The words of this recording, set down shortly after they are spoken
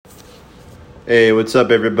Hey, what's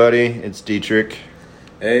up, everybody? It's Dietrich.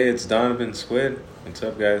 Hey, it's Donovan Squid. What's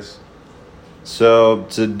up, guys? So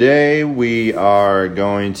today we are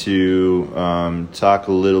going to talk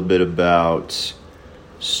a little bit about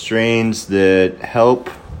strains that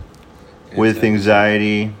help with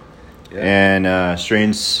anxiety and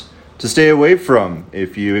strains to stay away from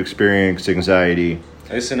if you experience anxiety.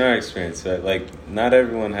 At least in our experience, not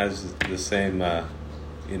everyone has the same,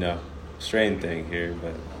 strain thing here,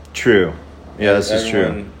 but True. Yeah, this is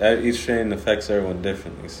true. Each strain affects everyone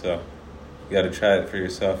differently, so you got to try it for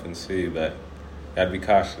yourself and see, but you got to be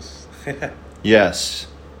cautious. Yes.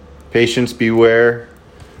 Patience beware.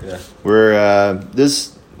 Yeah. We're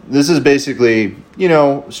this is basically,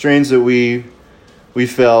 strains that we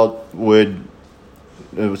felt would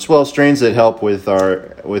strains that help with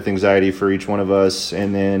anxiety for each one of us,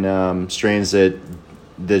 and then strains that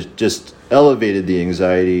just elevated the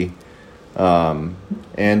anxiety.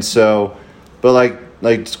 And so, but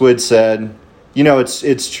like Squid said,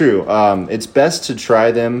 it's true. It's best to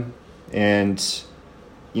try them and,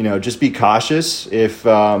 just be cautious if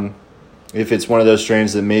it's one of those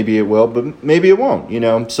strains that maybe it will, but maybe it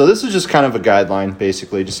won't, So this is just kind of a guideline,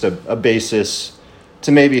 basically, just a basis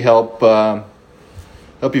to maybe help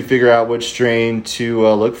you figure out which strain to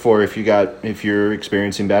look for if you're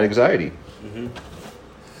experiencing bad anxiety.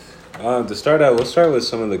 Mm-hmm. To start out, we'll start with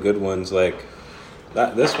some of the good ones.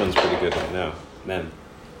 This one's pretty good right now. Man,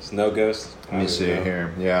 Snow Ghost. Let me see it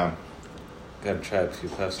here. Yeah. Gotta try a few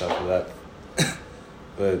puffs off of that.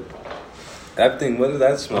 But that thing, what did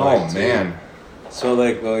that smell like? Oh, man. So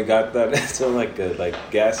when we got that, it smelled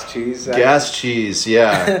like gas cheese. Gas cheese,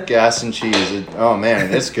 yeah. Gas and cheese. Oh,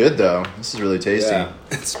 man, it's good, though. This is really tasty. Yeah.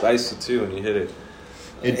 It's spicy, too, when you hit it.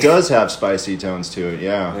 It does have spicy tones to it,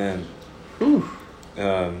 yeah. Man. Whew.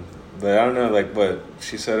 But I don't know, what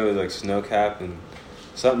she said it was Snowcap and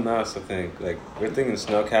something else, I think. We're thinking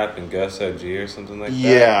Snowcap and Ghost OG or something like that.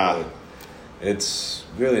 Yeah. It's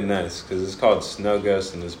really nice because it's called Snow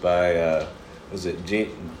Ghost and it's by,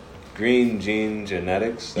 Green Gene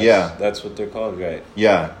Genetics? That's what they're called, right?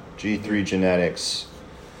 Yeah, G3 Genetics.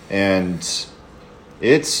 And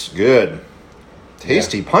it's good.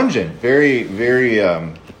 Tasty, pungent. Very, very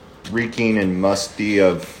reeking and musty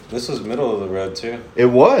of... This was middle of the road, too. It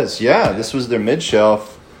was, yeah. This was their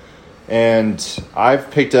mid-shelf. And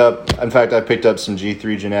I've picked up some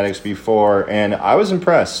G3 Genetics before, and I was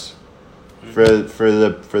impressed for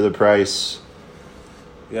the price.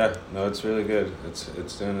 Yeah, no, it's really good.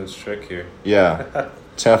 It's doing its trick here. Yeah,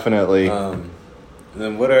 definitely. And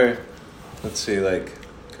then let's see,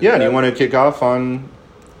 Yeah, do you want to kick off on...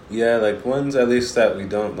 Yeah, ones at least that we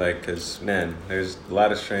don't like, because, man, there's a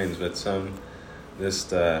lot of strains, but some just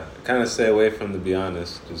kind of stay away from, to be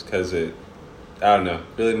honest, just because it, I don't know,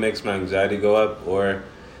 really makes my anxiety go up, or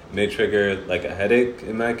may trigger, a headache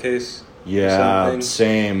in my case. Yeah,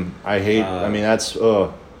 same. I hate, that's,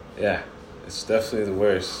 Yeah, it's definitely the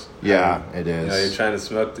worst. Yeah, it is. You're trying to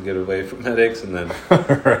smoke to get away from headaches, and then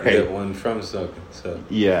right. you get one from smoking, so.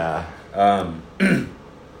 Yeah.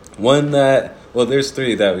 One that... Well, there's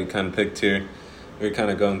three that we kind of picked here. We're kind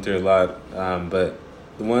of going through a lot. But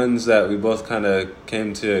the ones that we both kind of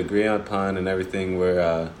came to agree upon and everything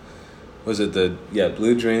were,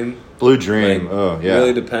 Blue Dream. Blue Dream, It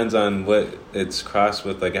really depends on what it's crossed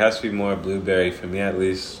with. It has to be more blueberry, for me at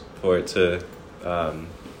least, for it to,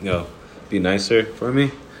 be nicer for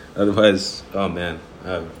me. Otherwise, oh man,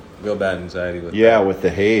 I have real bad anxiety with that. Yeah, with the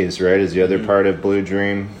haze, right, is the other part of Blue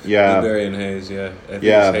Dream. Yeah. Blueberry and haze, yeah. I think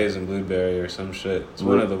it's haze and blueberry or some shit. It's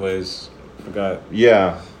one of the ways. I forgot.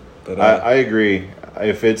 Yeah. But I agree.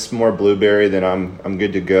 If it's more blueberry, then I'm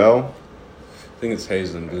good to go. I think it's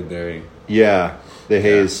haze and blueberry. Yeah. The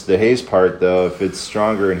haze part, though, if it's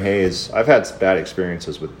stronger in haze. I've had bad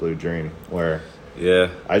experiences with Blue Dream where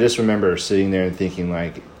I just remember sitting there and thinking,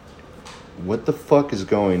 what the fuck is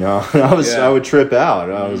going on? I would trip out.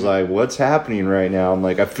 I was like, what's happening right now? I'm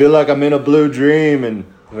I feel like I'm in a blue dream and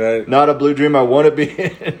not a blue dream I want to be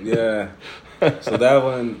in. Yeah. So that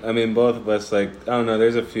one, both of us, I don't know,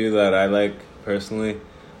 there's a few that I like personally.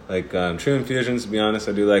 True Infusions, to be honest,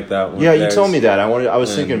 I do like that one. Yeah, you told me that. I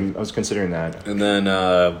was considering that. And then,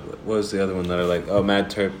 what was the other one that I like? Oh, Mad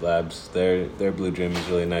Turp Labs. Their Blue Dream is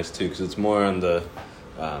really nice, too, because it's more on the...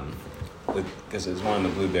 because it's more on the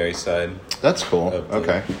blueberry side. That's cool.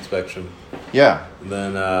 Okay. Spectrum. Yeah. And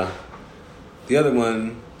then the other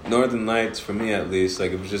one, Northern Lights, for me at least,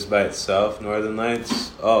 it was just by itself. Northern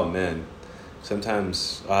Lights, oh man,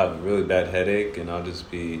 sometimes I'll have a really bad headache and I'll just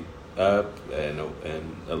be up and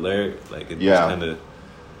alert. It just kind of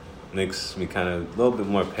makes me kind of a little bit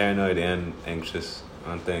more paranoid and anxious.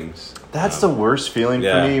 on things. That's the worst feeling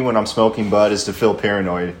yeah. for me when I'm smoking bud, is to feel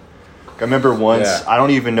paranoid. I remember once, I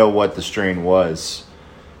don't even know what the strain was.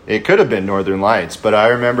 It could have been Northern Lights, but I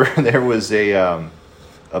remember there was a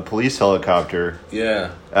police helicopter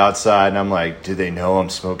outside, and I'm like, do they know I'm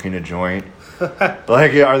smoking a joint?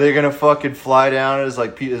 Like, are they gonna fucking fly down? Is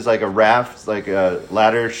like a raft, like a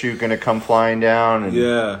ladder chute, gonna come flying down?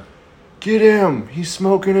 And get him! He's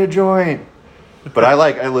smoking a joint. But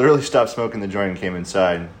I literally stopped smoking the joint and came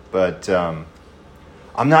inside. But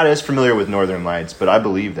I'm not as familiar with Northern Lights, but I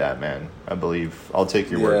believe that, man. I'll take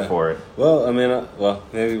your word for it. Well, I mean,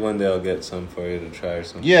 maybe one day I'll get some for you to try or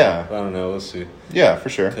something. Yeah. I don't know. We'll see. Yeah, for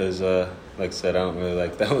sure. Because, like I said, I don't really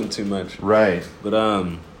like that one too much. Right. But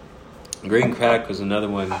green crack was another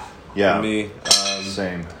one for me.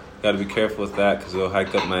 Same. Got to be careful with that because it'll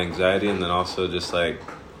hike up my anxiety, and then also just like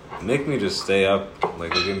make me just stay up.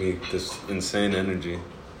 Like it'll give me this insane energy.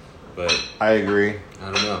 But I agree. I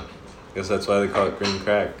don't know. I guess that's why they call it green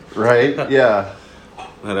crack. Right? Yeah.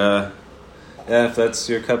 But if that's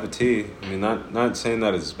your cup of tea, I mean, not saying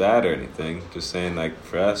that it's bad or anything. Just saying, like,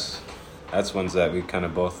 for us, that's ones that we kind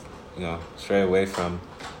of both, stray away from.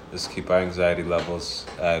 Just keep our anxiety levels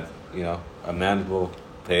at, a manageable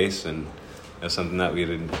pace, and something that we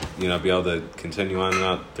would, be able to continue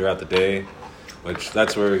on throughout the day. Which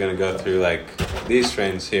that's where we're gonna go through, like, these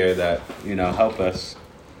strains here that help us.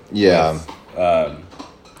 Yeah. With,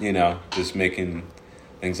 just making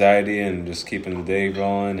anxiety and just keeping the day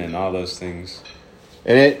rolling and all those things.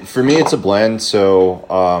 And for me, it's a blend. So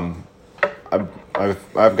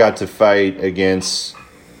I've got to fight against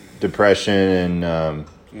depression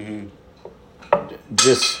and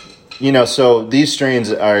just So these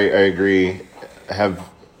strains, I agree, have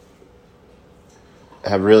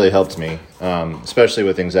really helped me, especially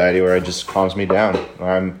with anxiety, where it just calms me down.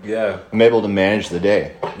 I'm able to manage the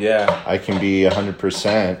day. Yeah, I can be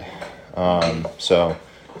 100%. So,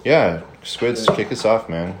 yeah, Squids, kick us off,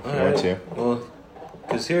 man. If you want to. Well,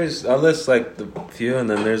 because I'll list like the few, and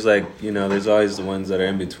then there's like there's always the ones that are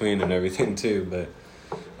in between and everything too. But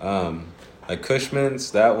like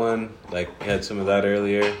Cushman's, that one, like we had some of that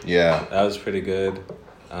earlier. Yeah, that was pretty good.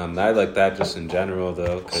 I like that just in general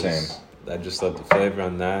though. Same. I just love the flavor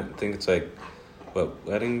on that. I think it's like,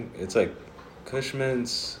 it's like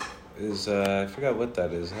Cushman's is, I forgot what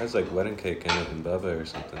that is. It has like wedding cake in it and Bubba or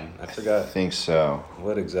something. I forgot. I think so.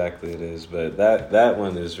 What exactly it is, but that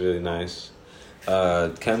one is really nice.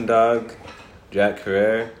 Chem Dog, Jack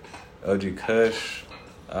Herrera, OG Kush,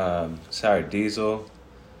 Sour Diesel,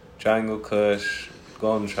 Triangle Kush,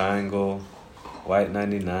 Golden Triangle, White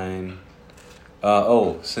 99,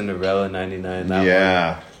 Cinderella 99.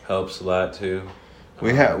 That one helps a lot too.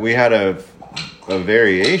 We had a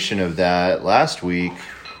variation of that last week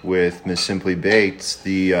with Miss Simply Baked.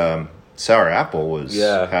 The sour apple was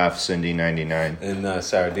half Cindy 99 and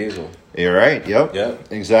Sour Diesel. You're right.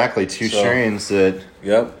 Yep. Exactly. Two strains that.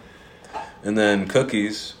 Yep. And then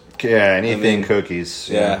cookies. Yeah. Anything cookies.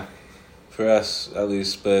 Yeah. For us, at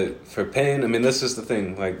least. But for pain, I mean, this is the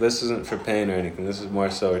thing. Like, this isn't for pain or anything. This is more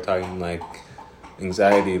so we're talking like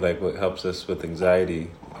anxiety, like what helps us with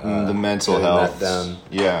anxiety. The mental health. That down.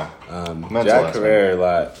 Yeah. Jack Herrera a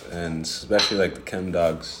lot, and especially like the Chem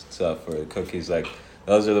Dogs stuff or the cookies. Like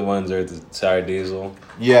those are the ones, or the Sour Diesel.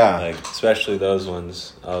 Yeah. Like especially those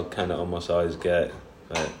ones, I'll kind of almost always get.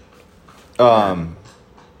 But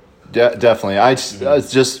definitely.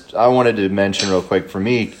 I wanted to mention real quick, for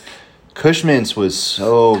me, Cushman's was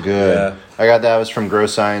so good. Yeah. I got that. It was from Grow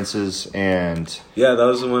Sciences, and that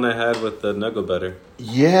was the one I had with the Nugget Butter.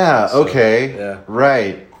 Yeah. So, okay. Yeah.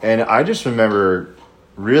 Right. And I just remember,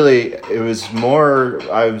 really, it was more.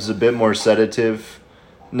 I was a bit more sedative.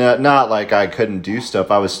 Not like I couldn't do stuff.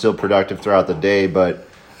 I was still productive throughout the day, but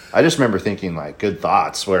I just remember thinking like good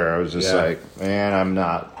thoughts, where I was just like, man, I'm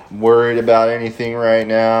not worried about anything right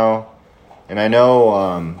now. And I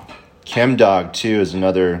know Chem Dog too is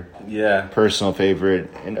another personal favorite,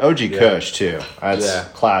 and OG Kush too. That's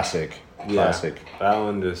classic. Classic. That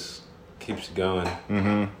one just keeps you going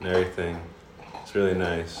and everything. It's really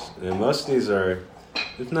nice. And most of these are,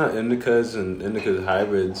 if not indicas and indica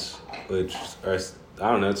hybrids, which are,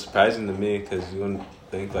 I don't know, it's surprising to me because you wouldn't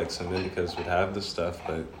think like some indicas would have this stuff,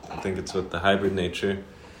 but I think it's with the hybrid nature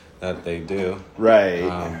that they do.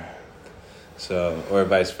 Right. So, or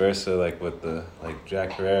vice versa, like with the, like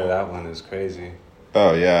Jack Herrera, that one is crazy.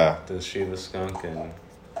 Oh, yeah. The Sheila Skunk and,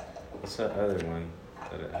 what's that other one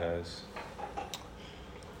that it has?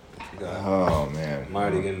 Oh, man. I'm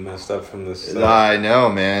already getting messed up from this. I know,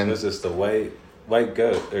 man. What's this, the white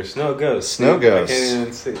goat, or snow ghost? Snow ghost. I can't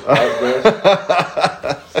even see. White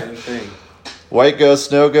ghost. Same thing. White ghost,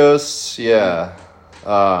 snow ghosts, yeah.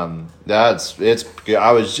 It's good.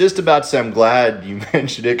 I was just about to say I'm glad you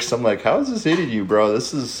mentioned it because I'm like, how is this hitting you, bro?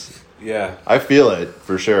 This is, Yeah. I feel it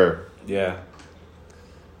for sure. Yeah.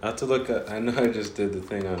 I have to look at, I know I just did the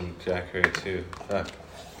thing on Jack Ray too. Fuck.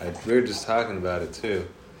 We were just talking about it too.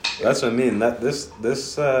 That's what I mean. This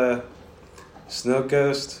Snow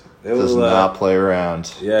Ghost, it Does will not play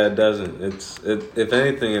around. Yeah, it doesn't. If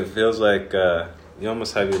anything, it feels like you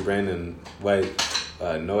almost have your brain in white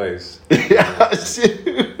noise. Yeah,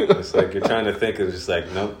 It's like you're trying to think. It's just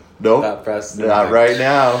like nope. Not right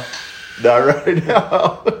now. Not right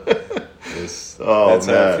now. That's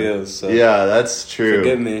how it feels. So yeah, that's true.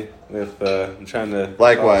 Forgive me if I'm trying to.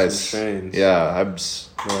 Likewise. Strange. Yeah, I'm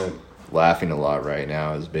laughing a lot right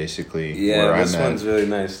now. Is basically where this I'm one's at. really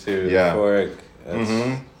nice too. Yeah. Euphoric.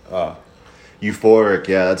 Euphoric.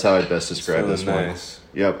 Yeah, that's how I'd best describe this one. Nice.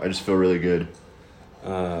 Yep, I just feel really good.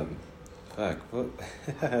 Fuck. What?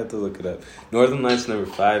 I had to look it up. Northern Lights number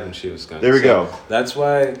 5 in She Was Skunk. There we go. That's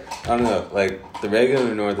why I don't know. Like the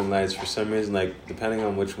regular Northern Lights, for some reason, like depending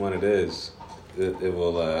on which one it is, it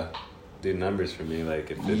will do numbers for me. Like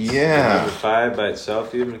if it's number 5 by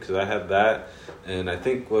itself, even because I have that, and I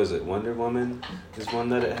think was it Wonder Woman is one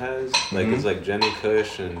that it has. Like it's like Jenny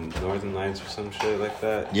Kush and Northern Lights or some shit like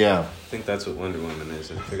that. Yeah, I think that's what Wonder Woman is.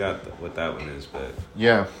 I forgot what that one is, but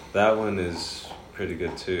yeah, that one is pretty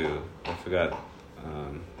good too. I forgot.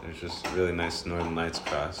 There's just a really nice Northern Lights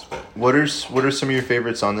cross. But what are some of your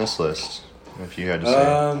favorites on this list? If you had to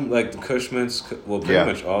say, like the Kush Mints, well, pretty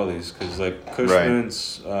much all these, because like Kush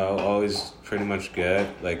Mints, I'll always pretty much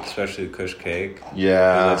get, like especially Kush Cake.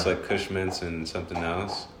 Yeah, that's like Kush Mints and something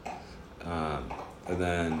else. And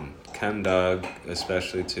then Chem Dog,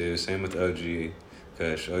 especially too. Same with OG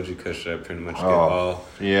Kush. OG Kush, I pretty much get all.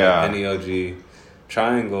 Yeah, any OG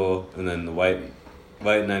Triangle, and then the white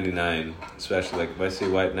 99, especially like if I see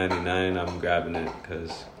white 99, I'm grabbing it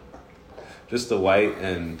because just the white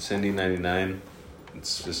and Cindy 99,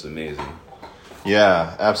 it's just amazing.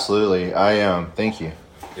 Yeah, absolutely. Thank you.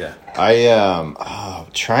 Yeah.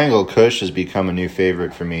 Triangle Kush has become a new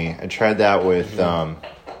favorite for me. I tried that with I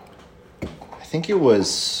think it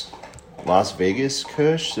was Las Vegas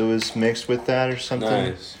Kush. It was mixed with that or something.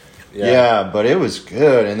 Nice. Yeah, but it was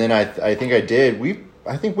good. And then I think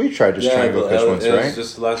I think we tried just Triangle Kush once, right? It's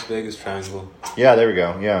just Las Vegas Triangle. Yeah, there we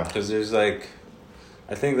go. Yeah. Because there's like,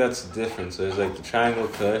 I think that's the difference. There's like the Triangle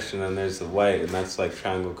Kush, and then there's the white, and that's like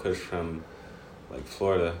Triangle Kush from like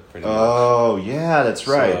Florida, pretty much. Oh yeah, that's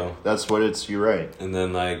right. So, that's what it's. You're right. And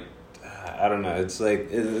then like, I don't know. It's like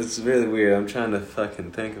it's really weird. I'm trying to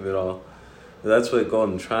fucking think of it all. But that's what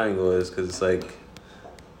Golden Triangle is, because it's like,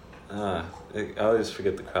 I always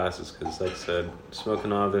forget the crosses because, like I said,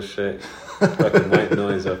 smoking all this shit, fucking white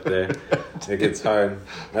noise up there, it gets hard.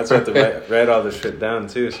 That's what to write all this shit down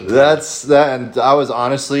too. Sometimes. That's that, and I was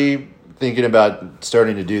honestly thinking about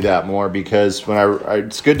starting to do that more because when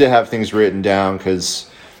it's good to have things written down because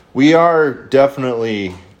we are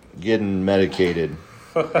definitely getting medicated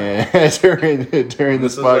during this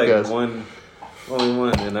podcast. Like only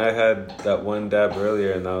one, and I had that one dab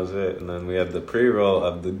earlier, and that was it. And then we had the pre-roll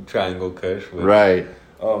of the Triangle Kush. Right.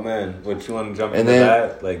 Oh man, what you want to jump into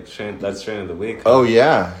that? Like that's strain of the week. Oh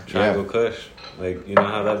yeah, Triangle Kush. Like you know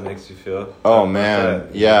how that makes you feel. Oh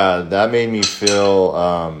man, that made me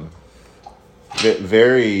feel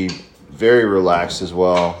very, very relaxed as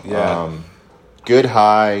well. Yeah. Good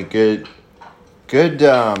high, good.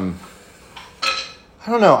 I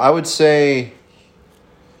don't know. I would say.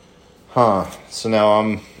 So now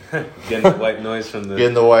I'm getting the white noise from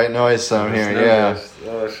the white noise from here. Yeah.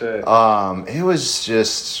 Oh shit. It was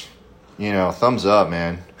just, thumbs up,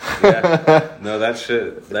 man. Yeah. No,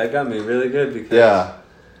 that got me really good because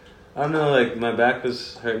I don't know, like my back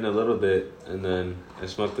was hurting a little bit, and then I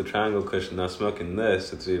smoked the Triangle Kush, and now smoking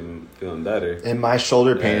this, it's even feeling better. And my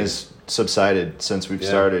shoulder pain has subsided since we've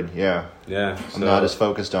started. Yeah. Yeah. I'm not as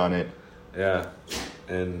focused on it. Yeah,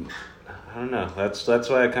 and. I don't know. That's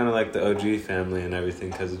why I kind of like the OG family and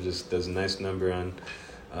everything because it just does a nice number on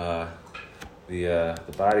the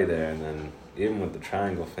body there, and then even with the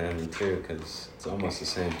Triangle family too because it's almost the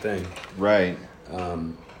same thing. Right.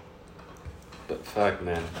 But fuck,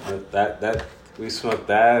 man, that we smoked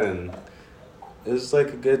that and it was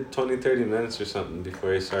like a good 20-30 minutes or something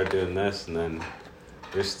before he started doing this, and then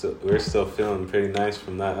we're still feeling pretty nice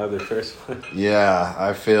from that other first one. Yeah,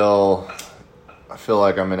 I feel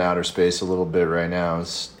like I'm in outer space a little bit right now.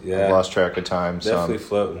 I've lost track of time. Definitely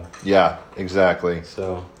floating. Yeah, exactly.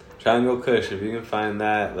 So, Triangle Kush, if you can find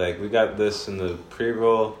that, like we got this in the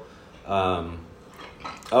pre-roll. I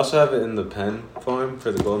also have it in the pen form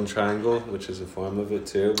for the Golden Triangle, which is a form of it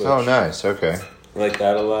too. Oh, nice. Okay. I like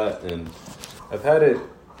that a lot, and I've had it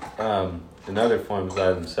in other forms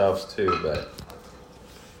by themselves too, but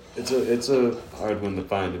it's a hard one to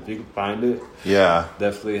find. If you can find it, Yeah.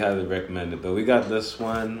 definitely highly recommend it. But we got this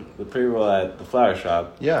one, the pre-roll at the flower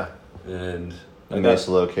shop, Yeah. and The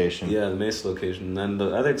Mesa location. Yeah, the Mesa location. And then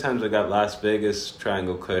the other times I got Las Vegas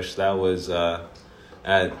Triangle Kush, that was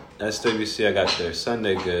at SWC. I got their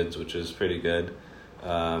Sunday Goods, which is pretty good.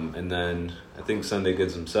 And then I think Sunday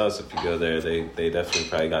Goods themselves, if you go there, they definitely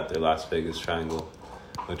probably got their Las Vegas Triangle,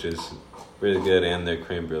 which is really good, and their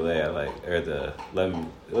creme brulee. I like, or the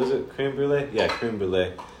lemon. Was it creme brulee? Yeah, creme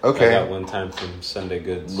brulee. Okay. I got one time from Sunday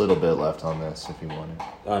Goods. A little bit left on this if you want it.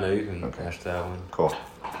 Oh no, you can cash that one. Cool.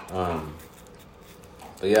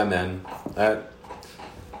 But yeah, man,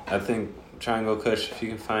 I think Triangle Kush, if you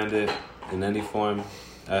can find it in any form,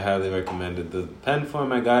 I highly recommend it. The pen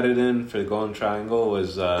form I got it in for the Golden Triangle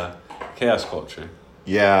was Chaos Culture.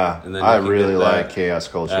 Yeah, And then I you can really get that like Chaos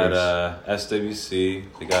Cultures. At SWC,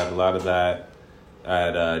 they got a lot of that.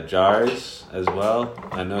 At Jars as well.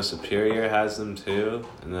 I know Superior has them too.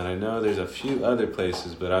 And then I know there's a few other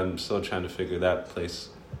places, but I'm still trying to figure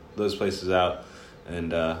those places out.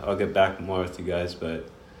 And I'll get back more with you guys, but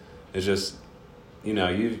it's just,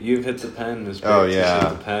 you've hit the pen. It's great to hit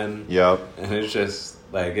the pen. Yep. And it's just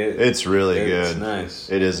like it's really good. It's nice.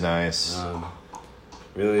 It is nice.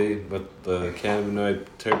 Really, with the cannabinoid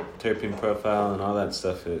terpene profile and all that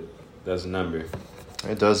stuff, it does a number.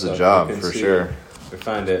 It does the So job if you for can see sure. it or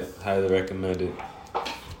find it, highly recommend it.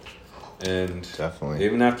 And Definitely.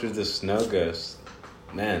 even after the snow goes,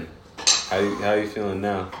 man, how you feeling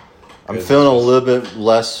now? I'm feeling a little bit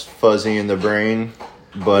less fuzzy in the brain,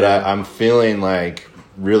 but Yeah. I'm feeling like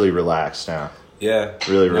really relaxed now. Yeah,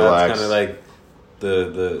 Really relaxed. It's kind of like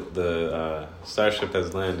the Starship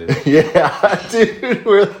has landed. Yeah, dude,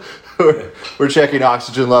 we're checking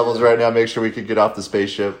oxygen levels right now. Make sure we can get off the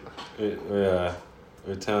spaceship. We're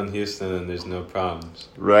telling Houston, and there's no problems.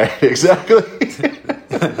 Right, exactly.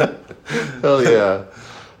 Hell yeah.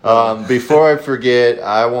 Before I forget,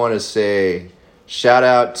 I want to say shout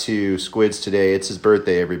out to Squids today. It's his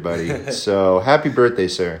birthday, everybody. So happy birthday,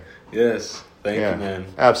 sir. Yes, thank you, man.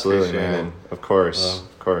 Absolutely, Appreciate man. it. Of course, Well,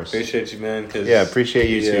 of course. Appreciate you, man. Appreciate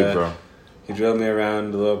you too, bro. He drove me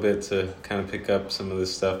around a little bit to kind of pick up some of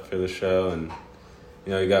this stuff for the show, and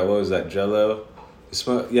you got, what was that, Jello?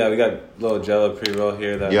 We got a little Jello pre-roll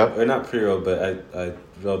here. Or not pre-roll, but I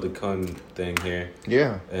rolled the cone thing here.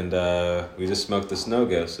 Yeah. And we just smoked the Snow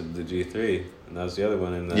Ghost of the G3, and that was the other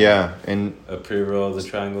one in the and a pre-roll of the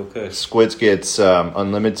Triangle Kush. Squids gets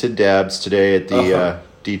unlimited dabs today at the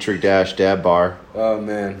Dietrich Dash Dab Bar. Oh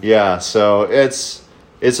man. Yeah, so it's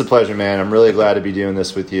a pleasure, man. I'm really glad to be doing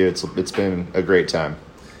this with you. It's been a great time.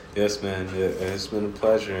 Yes, man. It's been a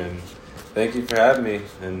pleasure, and thank you for having me,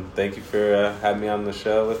 and thank you for having me on the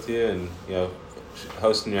show with you, and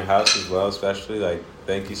hosting your house as well, especially. Like,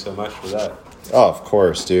 thank you so much for that. Oh, of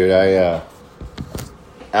course, dude. I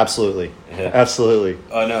absolutely, absolutely.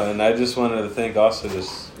 Oh no, and I just wanted to thank also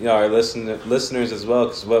just our listeners as well,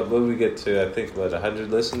 because what we get to, I think 100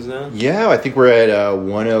 listens now. Yeah, I think we're at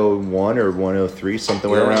 101 or 103,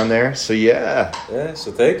 somewhere around there. So yeah. Yeah.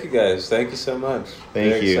 So thank you guys. Thank you so much.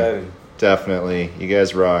 Thank you. Exciting. Definitely, you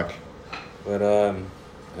guys rock. But I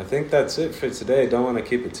think that's it for today. Don't want to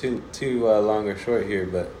keep it too long or short here,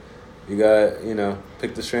 but you got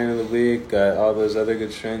pick the strain of the week. Got all those other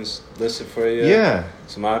good strains listed for you. Yeah.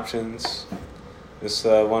 Some options. Just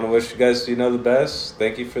want to wish you guys the best.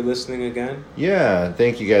 Thank you for listening again. Yeah,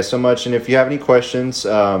 thank you guys so much. And if you have any questions, you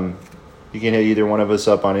can hit either one of us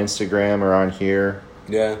up on Instagram or on here.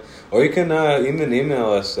 Yeah, or you can even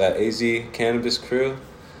email us at azcannabiscrew.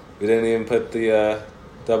 We didn't even put the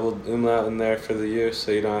double umlaut in there for the U,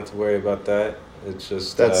 so you don't have to worry about that. It's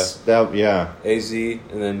just yeah. AZ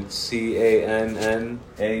and then CANNABISCRUE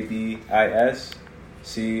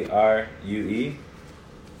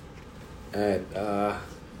at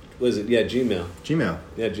what is it? Yeah, Gmail. Gmail.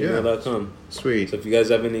 Yeah, gmail.com. Sweet. So if you guys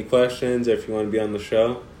have any questions or if you want to be on the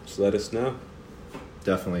show, just let us know.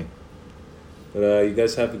 Definitely. But you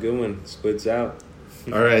guys have a good one. Squids out.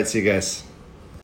 All right, see you guys.